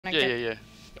Yeah.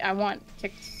 I want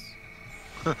kicks.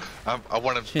 I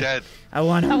want him dead. I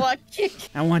want kicks.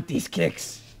 I want these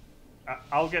kicks.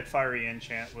 I'll get fiery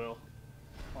enchant, Will,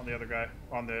 on the other guy,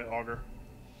 on the augur.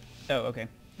 Oh, okay.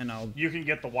 And You can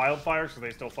get the wildfire, so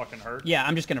they still fucking hurt. Yeah,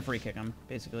 I'm just gonna free kick them,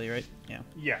 basically, right? Yeah.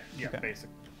 Yeah, Okay. basic.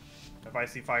 If I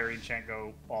see fiery enchant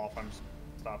go off, I'm just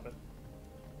stop it.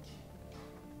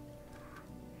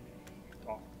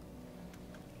 Off.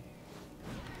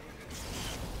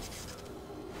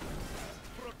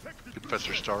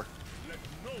 Professor Star.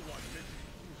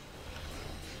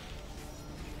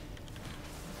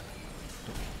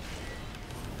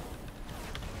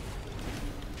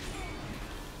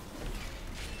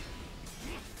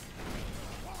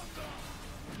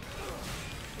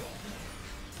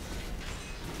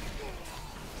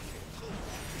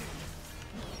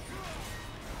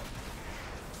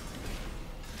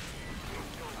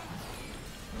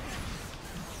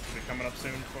 Should be coming up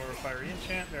soon for fiery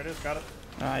enchant. There it is, got it.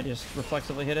 I just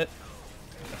reflexively hit it.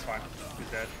 That's fine. He's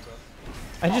dead. So.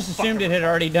 I just assumed it had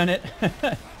already done it.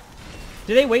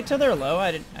 Do they wait till they're low?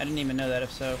 I didn't even know that.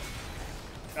 If so,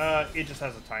 it just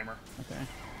has a timer. okay.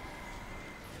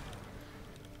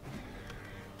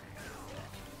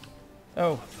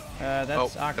 Oh,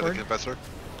 that's awkward. Confessor.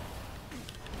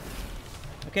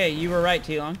 Okay, you were right,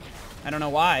 T-Long. I don't know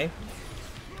why.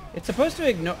 It's supposed to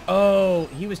ignore. Oh,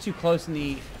 he was too close in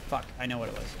the. Fuck, I know what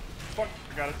it was. Fuck,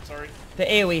 I got it. Sorry. The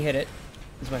AoE hit it,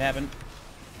 is what happened.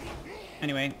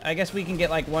 Anyway, I guess we can get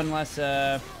like one less,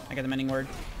 I got the mending word.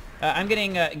 I'm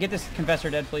getting, get this Confessor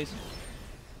dead, please.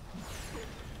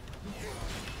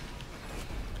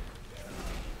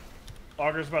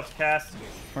 Augur's about to cast.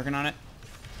 Working on it.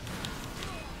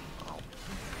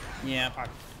 Yeah. Ah,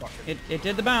 fuck it. It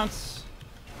did the bounce.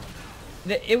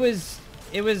 It was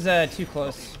too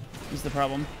close, is the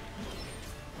problem.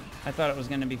 I thought it was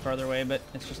going to be farther away, but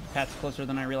it's just Pat's closer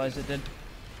than I realized it did.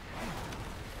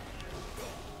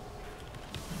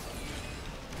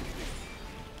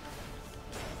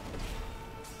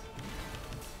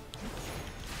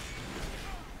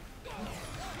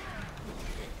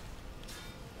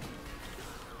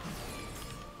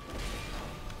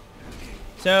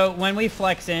 So when we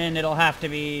flex in, it'll have to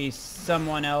be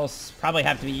someone else, probably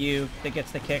have to be you, that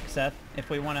gets the kick, Seth, if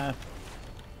we want to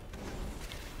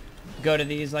go to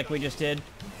these like we just did.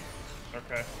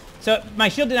 Okay. So my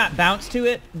shield did not bounce to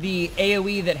it. The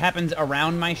AoE that happens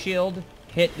around my shield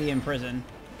hit the imprison.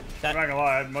 I'm not gonna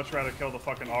lie, I'd much rather kill the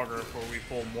fucking augur before we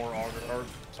pull more augur, or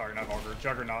sorry, not augur,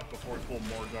 juggernaut before we pull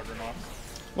more juggernaut.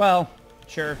 Well,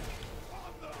 sure.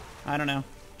 I don't know.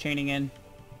 Chaining in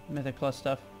Mythic Plus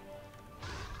stuff.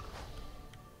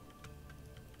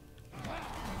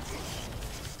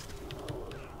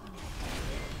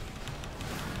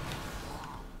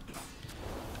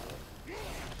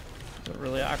 A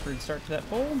really awkward start to that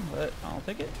pull, but I'll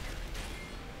take it.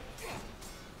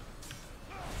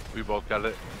 We both got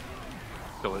it.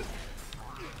 Kill it.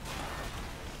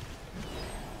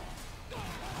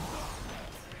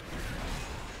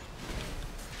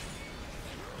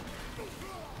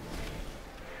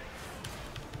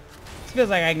 This feels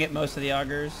like I can get most of the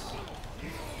augurs,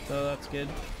 so that's good.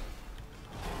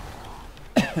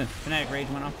 Fanatic Rage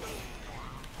went off.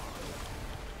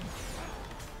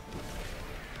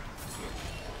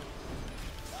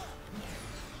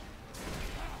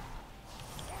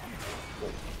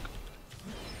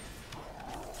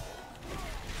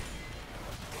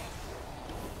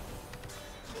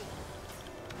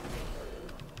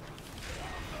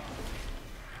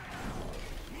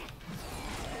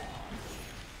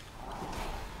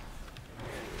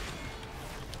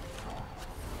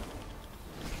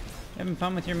 Having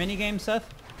fun with your minigame,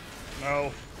 Seth?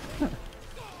 No.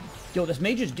 Yo, this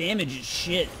mage's damage is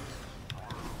shit.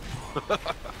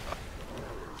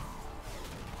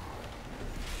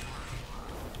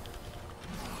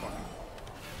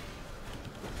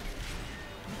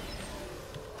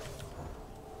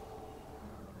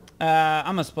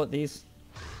 I'm gonna split these.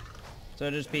 So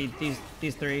it'll just be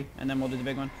these three, and then we'll do the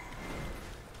big one.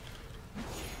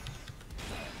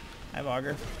 I have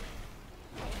augur.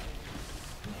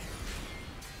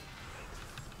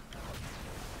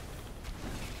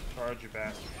 Charge, you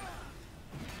bastard.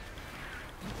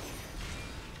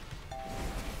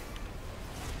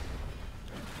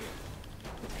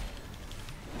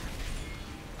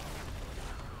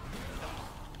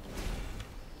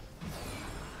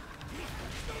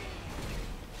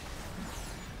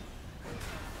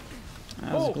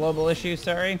 That was a global issue,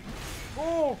 sorry.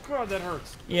 Oh god, that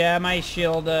hurts. Yeah, my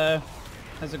shield has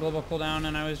a global cooldown,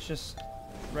 and I was just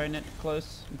riding it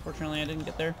close. Unfortunately, I didn't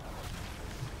get there.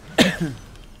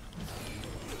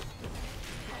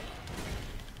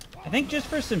 I think just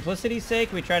for simplicity's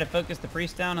sake, we try to focus the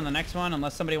priest down on the next one,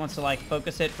 unless somebody wants to like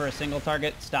focus it for a single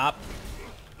target stop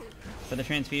for the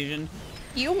transfusion.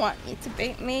 You want me to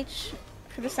bait mage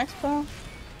for this next pull?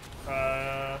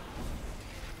 Wow,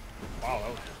 that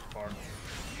was far.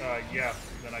 Yeah,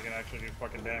 then I can actually do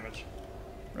fucking damage.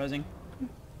 Rosing.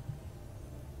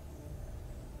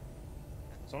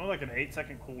 It's only like an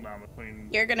 8-second cooldown between.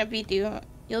 You're gonna be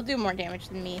you'll do more damage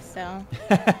than me, so.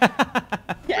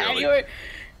 Yeah, Really? you were.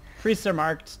 Priests are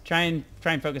marked. Try and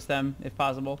focus them if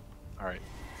possible. All right.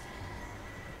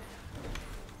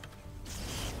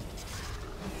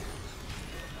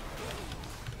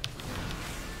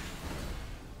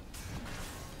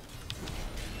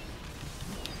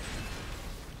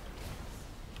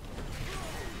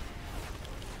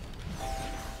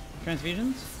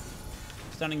 Transfusions.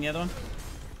 Stunning the other one.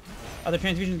 Other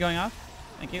transfusions going off.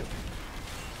 Thank you.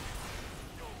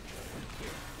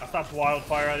 I stopped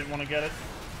wildfire. I didn't want to get it.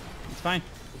 It's fine.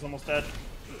 It was almost dead.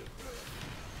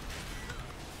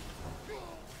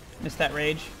 Missed that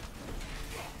rage.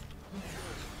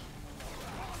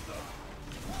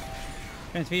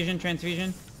 Transfusion,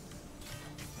 transfusion.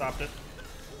 Stopped it.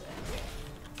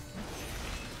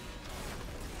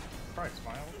 Christ,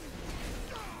 smile.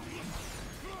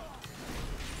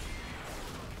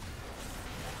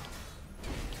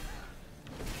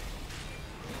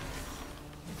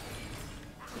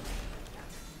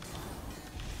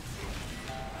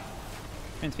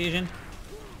 Transfusion.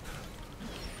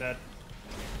 Dead.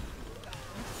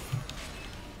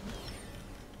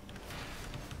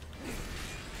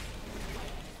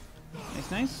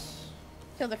 Nice, nice.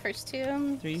 Kill the first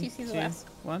two. 3, CC the 2, last.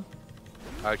 1.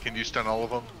 Can you stun all of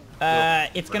them?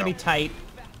 It's gonna be tight.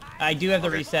 I do have the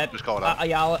Okay, reset. just call it out.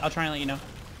 Yeah, I'll try and let you know.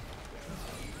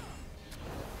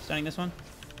 Stunning this one.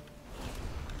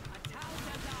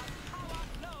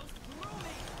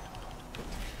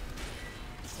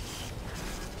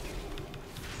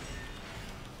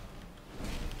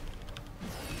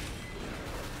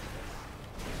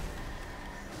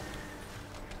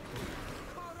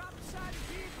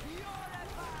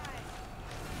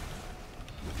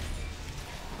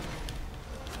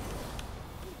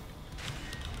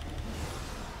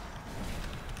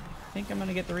 I think I'm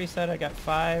gonna get the reset. I got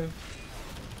 5.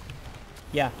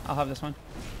 Yeah, I'll have this one.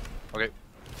 Okay.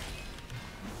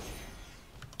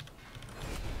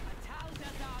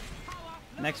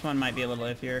 Next one might be a little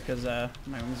iffier because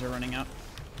my wings are running out.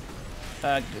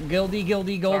 Gildy,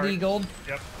 Goldie, Sorry. Gold.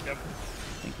 Yep, yep.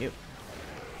 Thank you.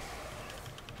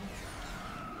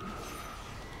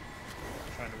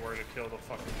 Trying to worry to kill the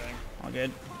fucking thing. All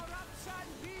good.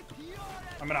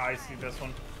 I'm gonna icy this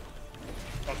one.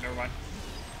 Oh, never mind.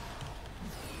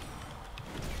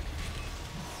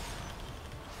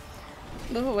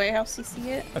 Move away, I'll CC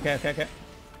it. Okay, okay, okay.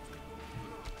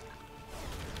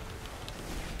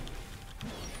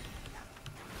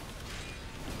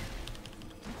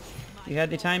 You had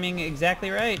the timing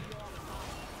exactly right.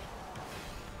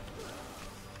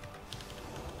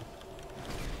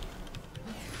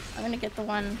 I'm gonna get the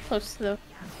one close to the.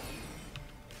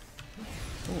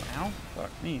 Oh, ow.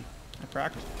 Fuck me. I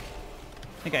cracked.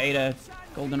 I think I ate a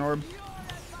golden orb.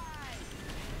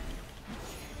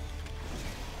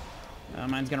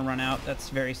 Mine's gonna run out. That's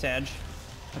very sad.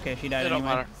 Okay, she died It don't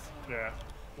anyway. matter. Yeah.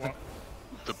 Well,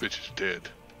 The bitch is dead.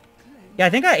 Yeah, I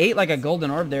think I ate like a golden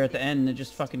orb there at the end and it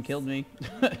just fucking killed me.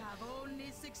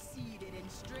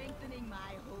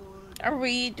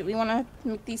 Do we want to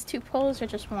make these 2 pulls or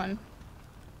just one?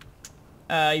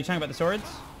 You talking about the swords?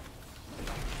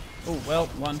 Oh, well,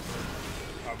 1.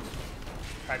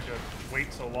 had to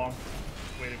wait so long.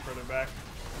 Waiting further back.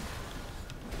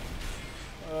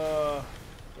 Do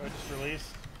I just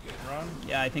release? Run?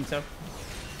 Yeah, I think so.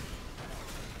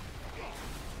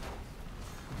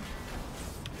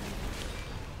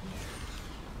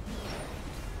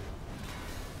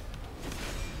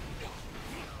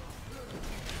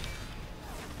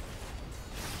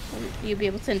 Will you be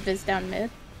able to invis down mid?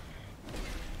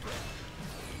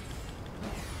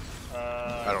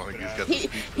 I don't think he's got the He,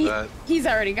 speed for that. he's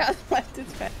already got left.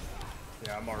 It's fine.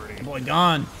 Yeah, I'm already. Boy,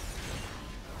 gone.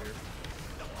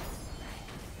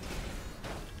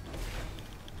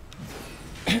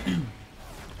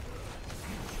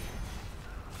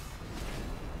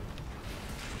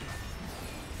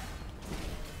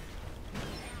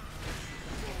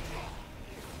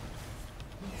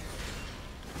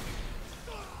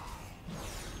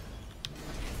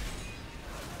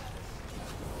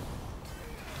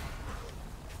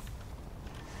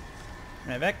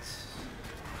 Vex.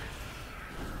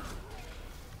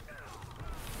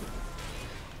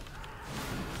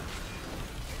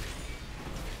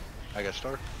 I got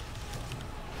star.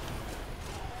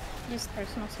 Use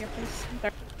personals here, please.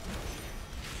 There.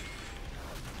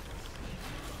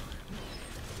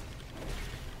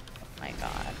 Oh my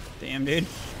god. Damn, dude.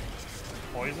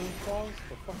 Poison claws?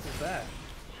 The fuck is that?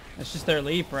 That's just their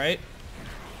leap, right?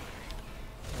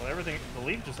 Well, everything. The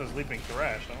leap just says leaping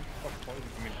thrash. I don't fuck poison.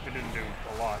 I mean, it didn't do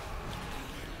a lot.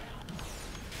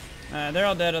 They're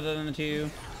all dead other than the two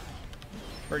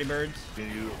birdie birds. Can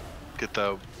you get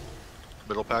the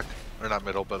middle pack? Or not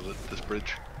middle, but this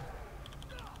bridge?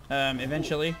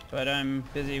 Eventually, but I'm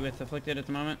busy with Afflicted at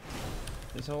the moment.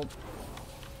 Please hold.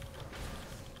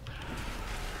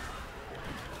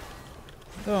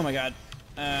 Oh my god.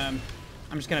 I'm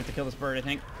just gonna have to kill this bird, I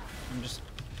think. I'm just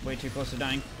way too close to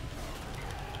dying.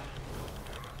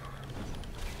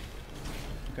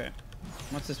 Okay.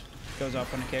 Once this goes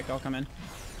off on a kick, I'll come in.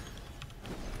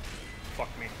 Fuck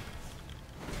me.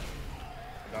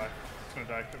 Die. It's gonna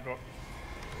die. Go.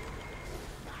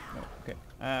 Oh, okay.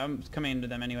 I'm coming into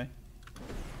them anyway.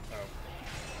 Oh.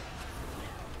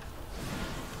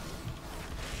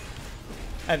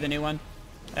 I have the new one.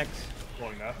 X.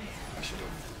 Blowing that. I should have.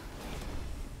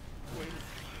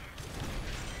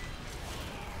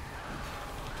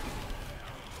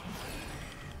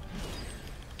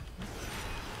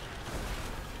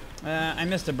 I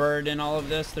missed a bird in all of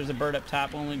this. There's a bird up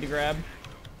top we'll need to grab.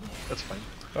 That's fine.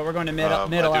 But we're going to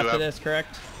middle after this,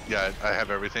 correct? Yeah, I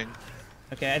have everything.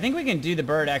 Okay, I think we can do the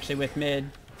bird actually with mid.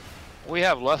 We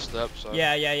have less steps, so.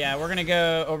 Yeah. We're gonna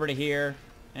go over to here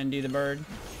and do the bird.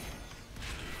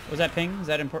 Was that ping? Is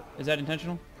that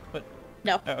intentional? What?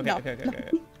 No. Oh, okay, no. okay.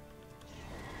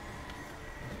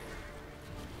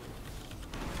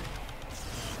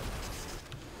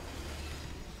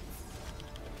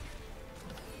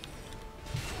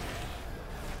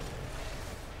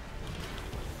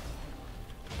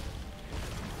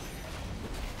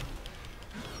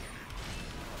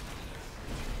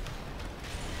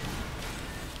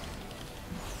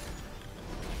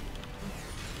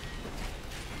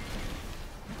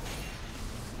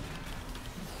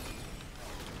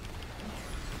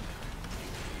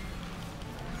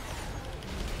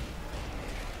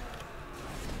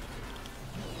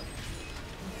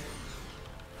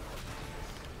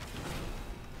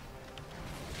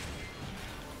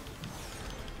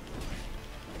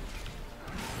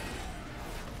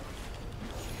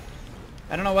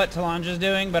 I don't know what Talanja's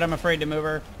doing, but I'm afraid to move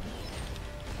her.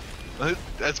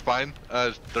 That's fine.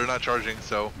 They're not charging,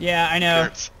 so. Yeah, I know.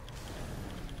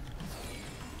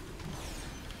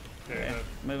 Okay,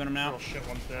 Moving them now. Little shit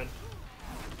one's dead.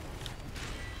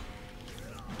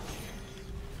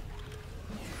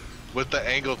 With the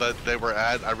angle that they were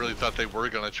at, I really thought they were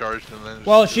gonna charge, and then.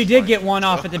 Well, she did get one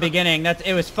off at the beginning.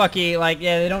 It was fucky. Like,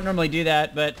 yeah, they don't normally do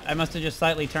that, but I must have just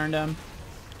slightly turned them.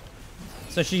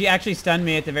 So she actually stunned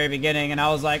me at the very beginning, and I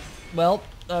was like, well,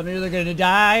 I'm either going to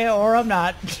die or I'm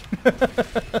not. Bro,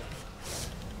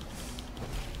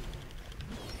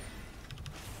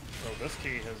 this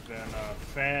key has been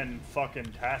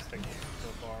fan-fucking-tastic so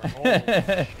far.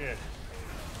 Holy shit.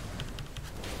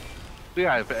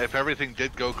 Yeah, if everything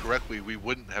did go correctly, we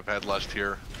wouldn't have had lust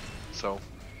here. So.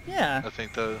 Yeah. I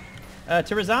think the.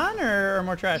 To Razan or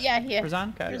more trash? Yeah.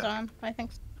 Razan? Okay. Razan, I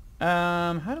think so.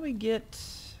 How do we get...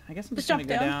 I guess I'm just gonna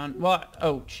go down. Well,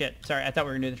 oh shit. Sorry, I thought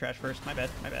we were gonna do the trash first. My bad.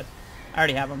 I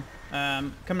already have them.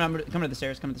 Come to the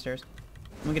stairs.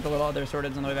 We'll get the little other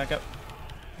sorteds on the way back up.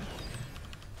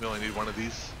 We only need one of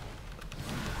these.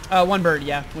 One bird.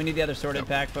 Yeah, we need the other sorted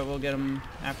pack, but we'll get them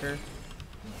after.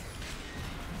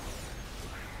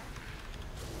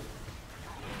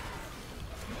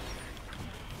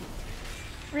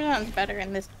 Razan's better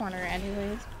in this corner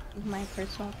anyways, in my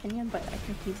personal opinion, but I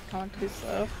think he's going too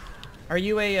slow. Are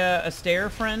you a stair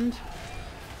friend?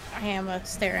 I am a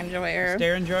stair enjoyer.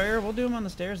 Stair enjoyer? We'll do him on the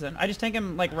stairs then. I just take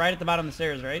him like right at the bottom of the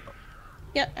stairs, right?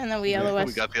 Yep, and then we yellow us.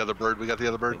 We got the other bird. Wait,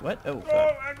 what? Oh, Oh,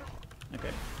 fuck.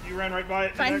 Okay. you ran right by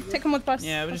it. Fine, take him with us.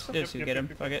 Yeah, we'll just get him.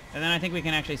 Fuck it. And then I think we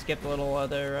can actually skip the little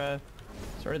other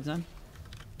sorteds then.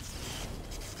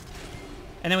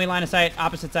 And then we line of sight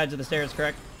opposite sides of the stairs,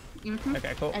 correct? Mm-hmm.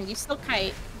 Okay, cool. And you still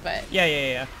kite, but...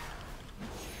 Yeah.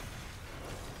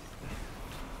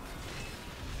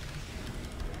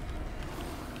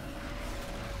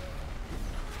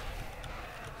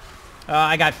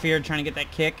 I got feared trying to get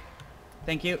that kick.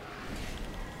 Thank you.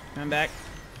 Coming back.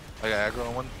 I got aggro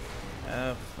on one.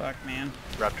 Oh, fuck, man.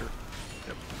 Raptor.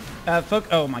 Yep.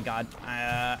 Oh, my God.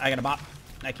 I got a bop.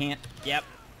 I can't. Yep.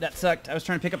 That sucked. I was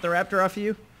trying to pick up the raptor off of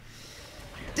you.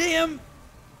 Damn.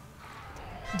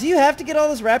 Do you have to get all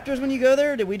those raptors when you go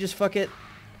there, or did we just fuck it?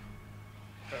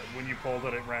 When you pulled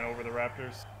it, it ran over the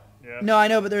raptors. Yeah. No, I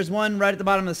know, but there's one right at the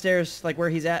bottom of the stairs, like where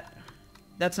he's at.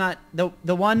 That's not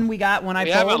the one we got when I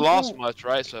We pulled. haven't lost much,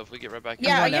 right? So if we get right back in.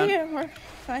 Yeah, going yeah, we're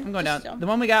fine. I'm going Just down. The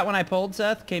one we got when I pulled,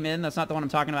 Seth, came in. That's not the one I'm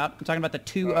talking about. I'm talking about the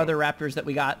two other raptors that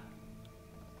we got.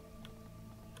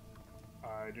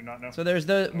 I do not know. So there's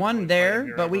the one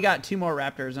there, but we got 2 more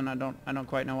raptors, and I don't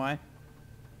quite know why.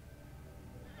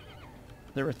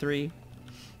 There were 3.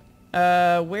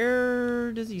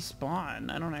 Where does he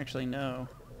spawn? I don't actually know.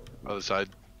 Other side.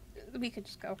 We could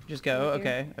just go. Just go. Over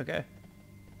here. Okay. Okay.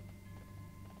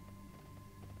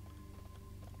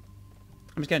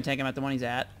 I'm just gonna take him at the one he's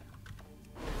at.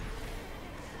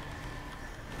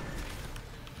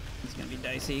 It's gonna be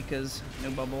dicey because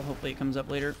no bubble. Hopefully it comes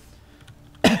up later.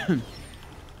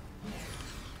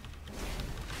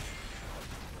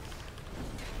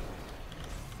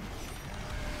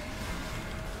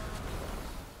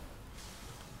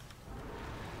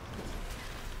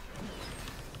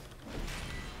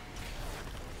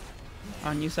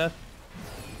 On you, Seth.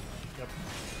 Yep.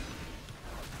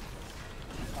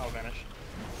 I'll vanish.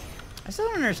 I still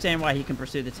don't understand why he can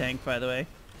pursue the tank, by the way.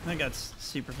 I think that's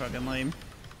super fucking lame.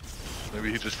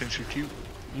 Maybe he just thinks you're cute.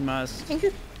 He must.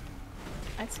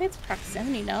 I'd say it's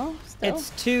proximity, no? Still?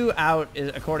 It's 2 out,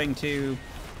 according to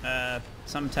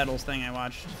some Tettles thing I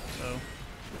watched. So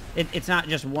it's not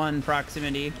just 1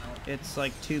 proximity. It's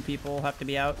like 2 people have to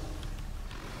be out.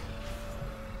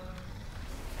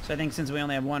 So I think since we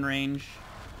only have 1 range,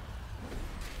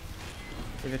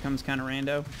 it becomes kind of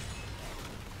rando.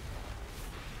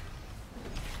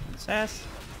 Sass.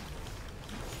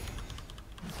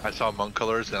 I saw monk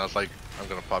colors and I was like, I'm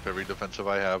gonna pop every defensive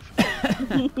I have.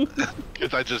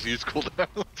 Because I just use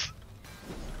cooldowns.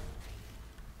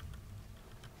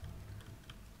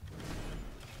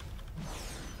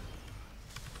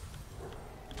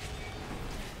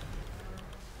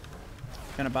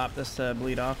 Gonna bop this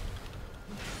bleed off.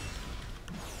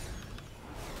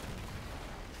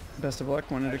 Best of luck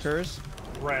when it occurs.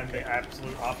 Ran the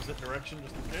absolute opposite direction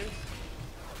just in case.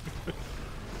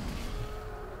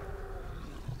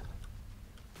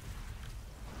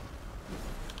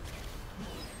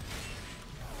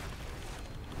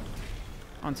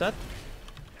 On Seth.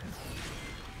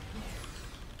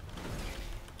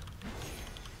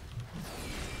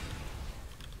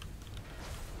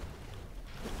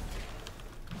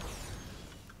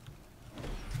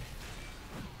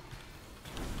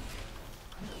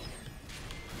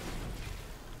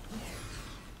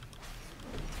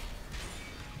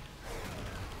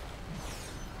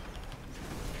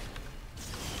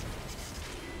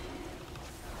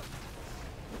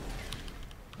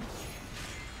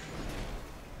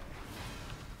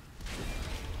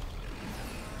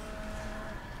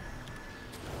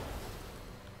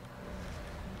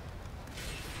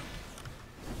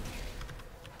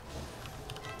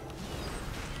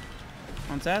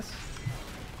 On Sass.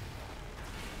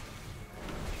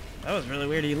 That was really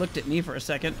weird. He looked at me for a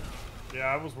second. Yeah,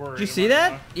 I was worried. Did you see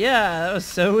that? Yeah, that was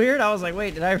so weird. I was like,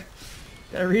 wait, did I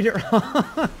read it wrong?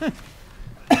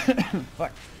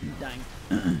 Fuck, I'm dying.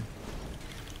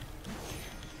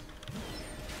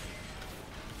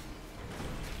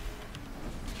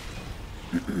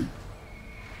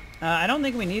 I don't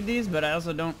think we need these, but I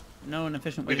also don't know an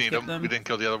efficient way We to need skip them. them. We didn't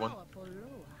kill the other one.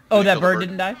 Oh, that kill the bird bird.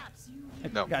 didn't die?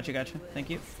 No. Gotcha, gotcha.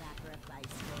 Thank you.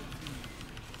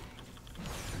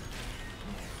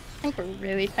 I think we're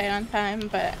really tight on time,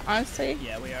 but honestly,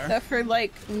 Yeah, we are. except for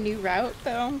like new route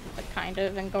though, like kind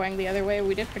of, and going the other way,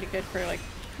 we did pretty good for like.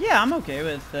 Yeah, I'm okay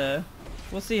with.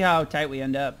 We'll see how tight we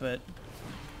end up, but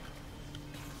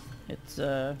it's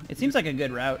it seems like a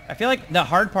good route. I feel like the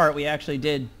hard part we actually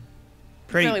did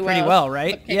pretty Really well, well,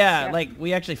 right? the picks, Yeah, yeah. like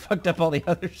we actually fucked up all the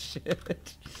other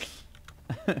shit.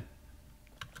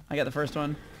 I got the first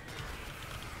one.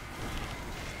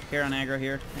 Here on aggro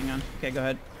here. Hang on. Okay, go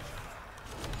ahead.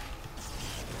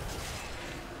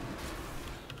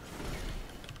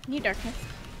 New darkness.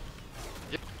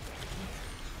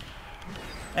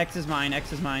 X is mine.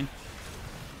 X is mine.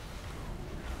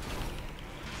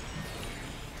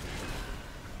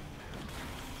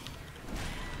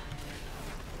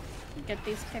 Get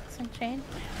these kicks and chain.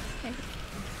 Okay.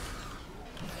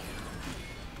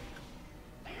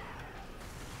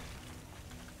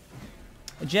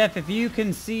 Jeff, if you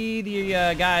can see the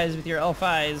guys with your elf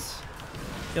eyes,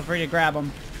 feel free to grab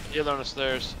them. You're on the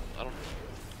stairs. I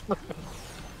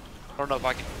don't know if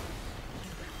I can.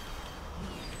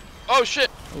 Oh shit!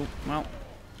 Oh, well.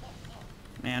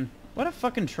 Man, what a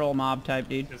fucking troll mob type,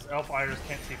 dude. His elf eyers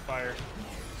can't see fire.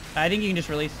 I think you can just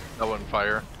release. No one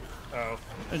fire. Oh.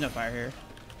 There's no fire here.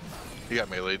 He got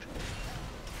meleeed.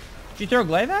 Did you throw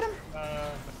glaive at him?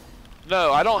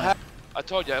 No, I don't have. I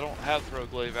told you I don't have throw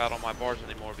glaive out on my bars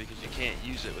anymore because you can't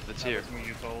use it with the tier. That was me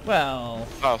you told. Well,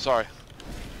 Oh, sorry.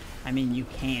 I mean, you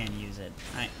can use it.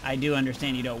 I do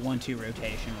understand you don't want to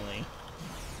rotationally.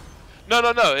 No.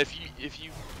 If you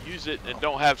use it and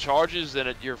don't have charges,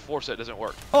 then your force set doesn't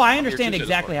work. Oh, I Your understand two-set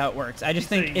exactly doesn't how it works. I just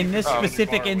You think say in you this can put it on your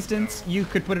specific bar with instance, no- you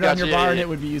could put it on Gotcha, your bar yeah, and yeah. it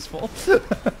would be useful.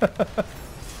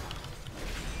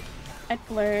 I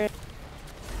blurred.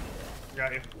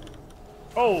 Got you.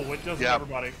 Oh, it doesn't Yeah.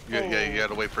 everybody. Yeah, Oh. you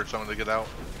gotta wait for someone to get out.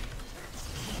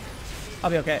 I'll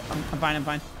be okay. I'm fine. I'm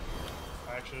fine.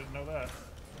 I actually didn't know that.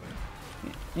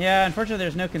 Yeah, unfortunately,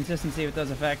 there's no consistency with those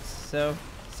effects. So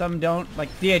some don't. Like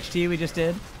DHT we just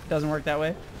did doesn't work that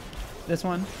way. This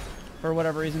one, for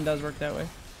whatever reason, does work that way.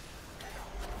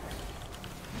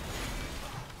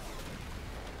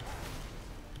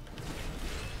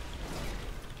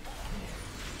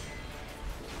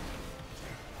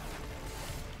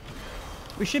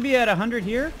 We should be at 100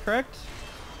 here, correct?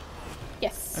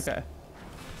 Yes. Okay.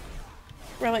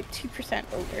 We're like 2%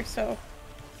 over, so.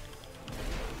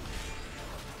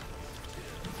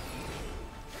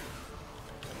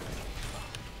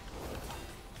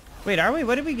 Wait, are we?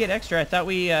 What did we get extra? I thought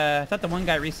I thought the one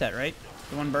guy reset, right?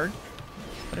 The one bird?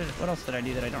 What else did I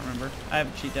do that I don't remember? I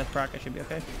have a cheat death proc, I should be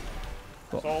okay.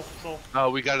 Cool. Soul. Oh,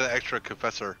 we got an extra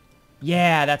confessor.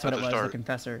 Yeah, that's what At it the was, the start.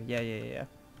 confessor. Yeah.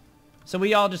 So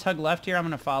we all just hug left here. I'm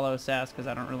gonna follow Sass because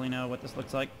I don't really know what this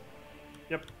looks like.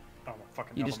 Yep. Oh,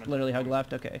 fucking You just element. literally hug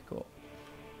left? Okay, cool.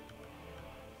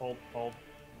 Hold.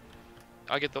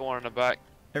 I get the one in the back.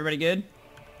 Everybody good?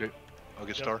 Okay, I'll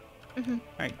get Yep. star. Alright,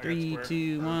 I got 3, square.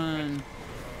 2, 1.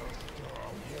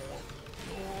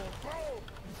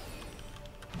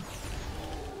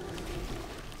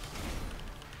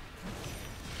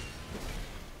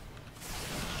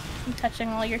 I'm touching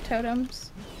all your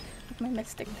totems with my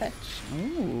mystic touch.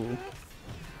 Ooh.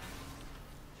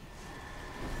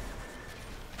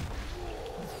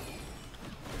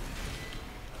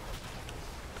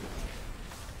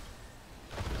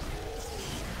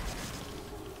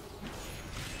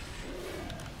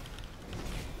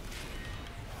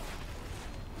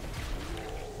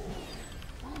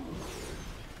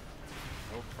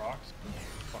 No procs.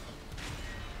 Fucking.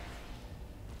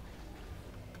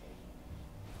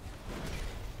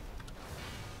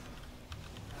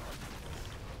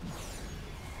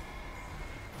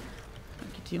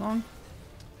 Don't get too long.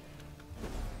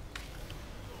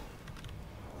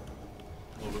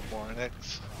 A little bit more in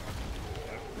X.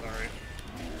 Yeah, sorry.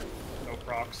 No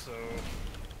procs, so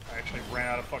I actually ran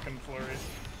out of fucking flurries.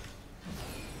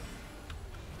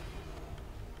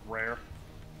 Rare.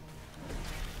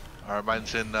 Alright,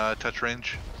 mine's in touch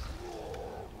range.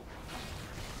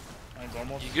 Mine's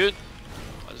almost. You good?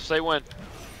 I just say when.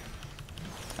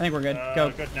 I think we're good.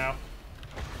 Go. Good now.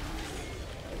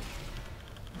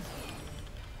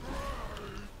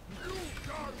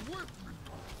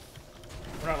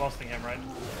 We're not losing him, right?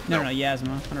 No,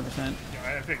 Yasma, 100%.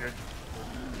 Yeah, I figured.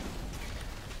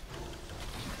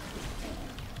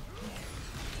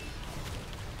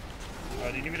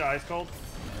 Do you need me to ice cold?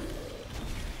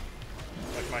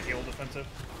 Like my heal defensive?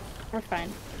 We're fine.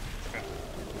 Okay.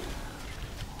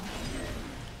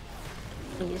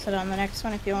 We'll use it on the next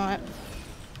one if you want.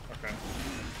 Okay.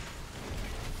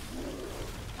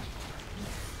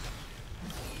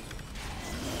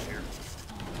 Here.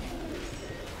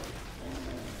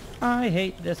 I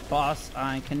hate this boss.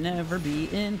 I can never be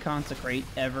in consecrate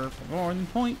ever for more than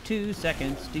 0.2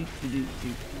 seconds. Do.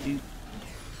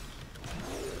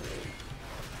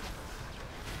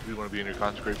 We want to be in your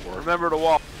consecrate for Remember to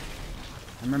walk.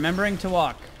 I'm remembering to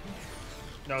walk.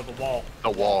 No, the wall. the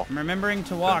wall. I'm remembering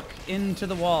to walk into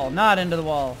the wall, not into the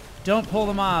wall. Don't pull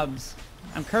the mobs.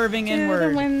 I'm curving To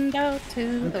inward. the window, to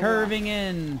I'm the curving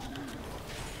in.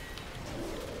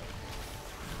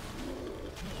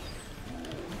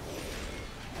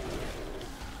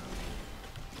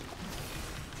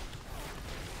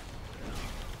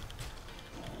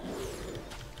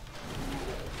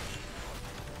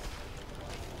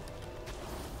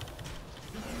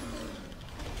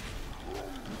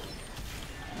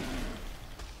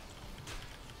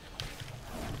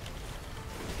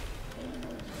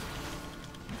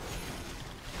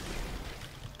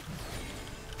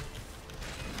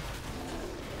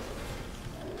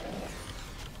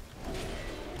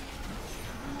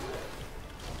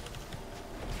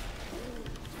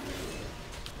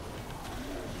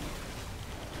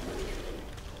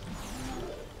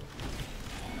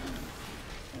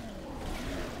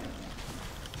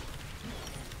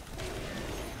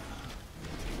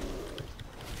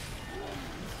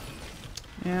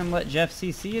 And let Jeff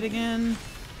CC it again.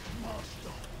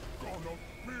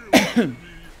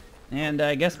 and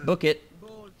I guess book it.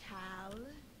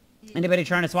 Anybody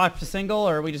trying to swap to single,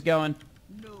 or are we just going?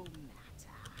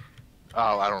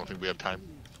 Oh, I don't think we have time.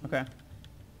 Okay.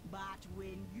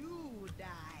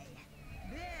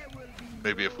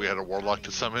 Maybe if we had a warlock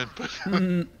to summon, but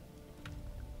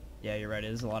Yeah, you're right.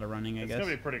 It is a lot of running, I guess. It's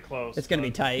gonna be pretty close. It's gonna be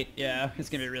tight. Yeah, it's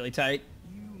gonna be really tight.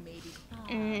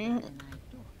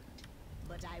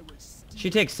 She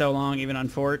takes so long, even on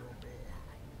Fort.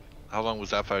 how long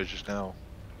was that fight just now?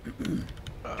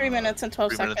 3 minutes and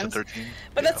 12 3 seconds. minutes and 13.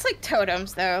 But that's like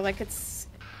totems, though. Like, it's...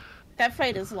 That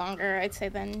fight is longer, I'd say,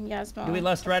 than Yasmo. Do we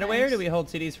lust right away, or do we hold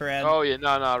CDs for ad? Oh yeah,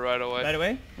 no, right away. Right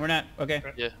away? We're not. Okay.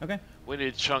 Yeah. Okay. We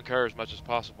need to chunk her as much as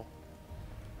possible.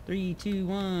 3, 2,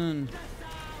 1.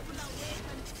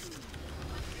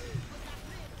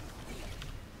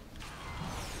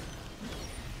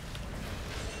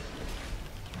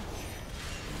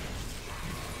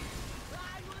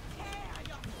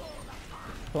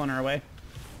 Pulling her away.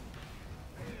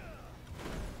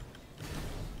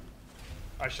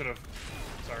 I should have.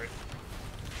 Sorry.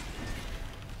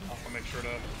 I'll make sure to.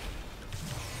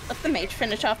 Let the mage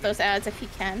finish off those ads if he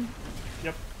can.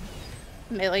 Yep.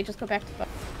 Melee, just go back to...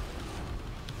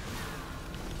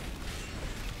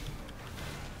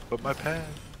 Put my pad.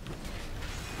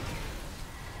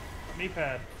 Me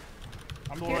pad.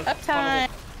 I'm the You're one up time.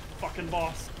 fucking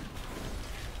boss.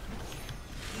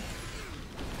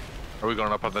 Are we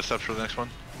going up on the steps for the next one?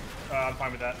 I'm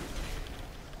fine with that.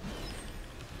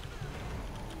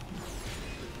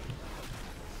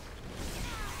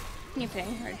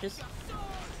 Anything, or just...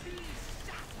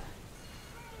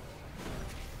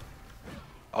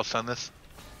 I'll send this.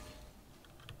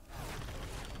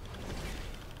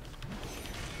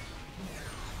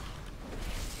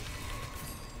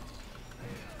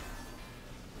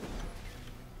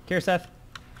 Here, Seth.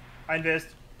 I invest.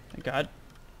 Thank God.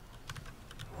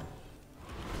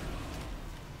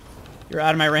 You're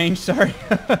out of my range, sorry.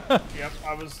 Yep,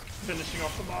 I was finishing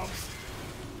off the mobs.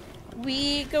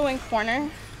 We go in corner,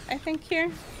 I think,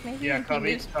 here. Maybe Yeah, if he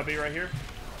cubby, moves- cubby right here.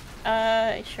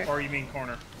 Sure. Or you mean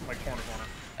corner, like corner.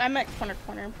 I'm at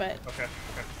corner, but... Okay.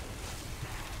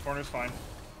 Corner's fine.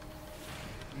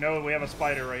 No, we have a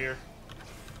spider right here.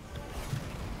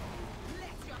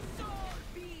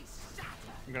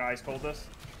 I'm gonna ice cold this.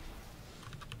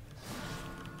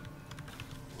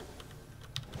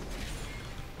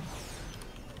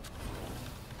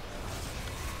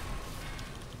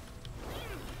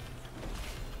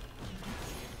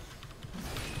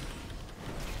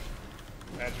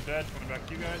 Ads are dead. Coming back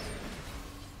to you guys.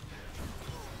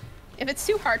 If it's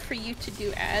too hard for you to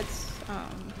do ads,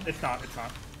 It's not.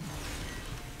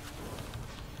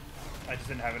 I just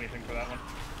didn't have anything for that one.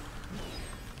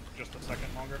 Just a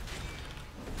second longer.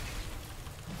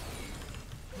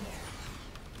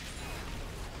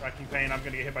 Racking pain, I'm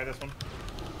gonna get hit by this one.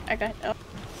 I got... Oh.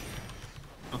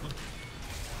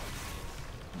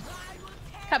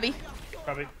 Cubby.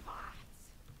 Cubby.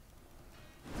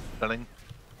 Stunning.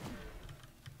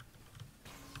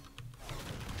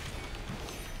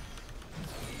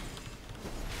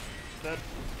 Dead.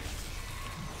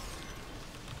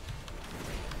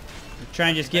 Try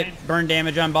and just get burn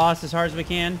damage on boss as hard as we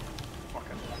can.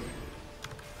 Fucking.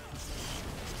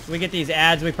 We get these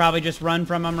ads, we probably just run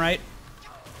from them, right?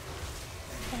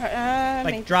 Like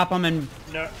Maybe. drop them and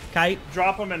No. kite.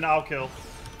 Drop him and I'll kill.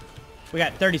 We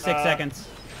got 36 seconds.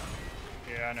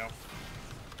 Yeah, I know.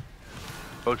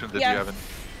 Potion, did Yeah. you have any?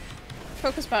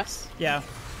 Focus boss. Yeah.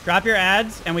 Drop your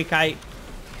ads and we kite.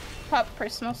 Pop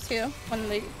personals, too, when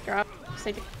they drop.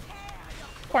 So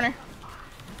corner.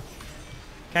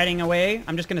 Kiting away.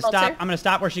 I'm just gonna Alter. stop. I'm gonna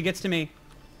stop where she gets to me.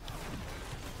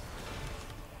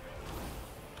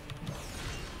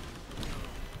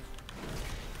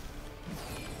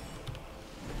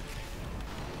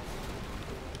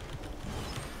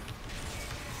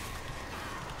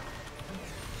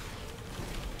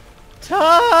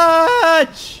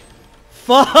 Touch!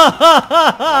 Fuck!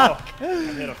 Oh, I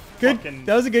hit a Good. fucking...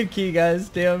 That was a good key, guys.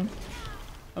 Damn.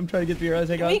 I'm trying to get the heroes.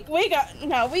 Hang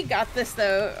on. We got this,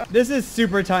 though. This is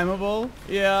super timeable.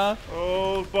 Yeah.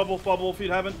 Oh, bubble if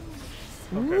you haven't.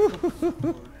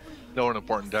 Okay. No one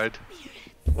important died.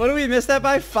 What did we miss that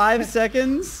by? 5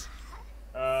 seconds?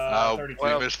 32.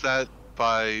 We missed that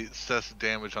by Seth's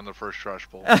damage on the first trash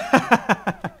bowl.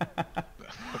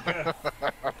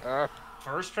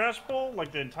 First trash bowl?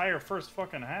 Like the entire first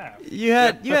fucking half. You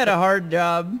had a hard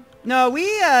job. No, we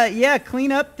yeah,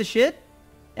 clean up the shit.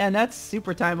 And that's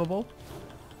super timeable.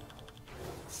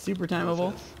 Super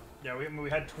timeable. Yeah, we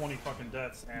had 20 fucking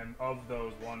deaths, and of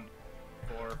those, 1,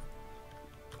 4,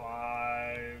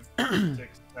 5,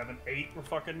 6, 7, 8 were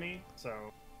fucking me. So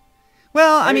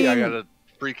Well, I Hey, mean, I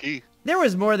free key. There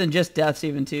was more than just deaths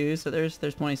even too, so there's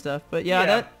plenty of stuff. But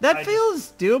yeah, that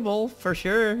feels doable for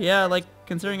sure. Yeah, like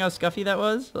considering how scuffy that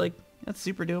was, like that's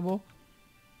super doable.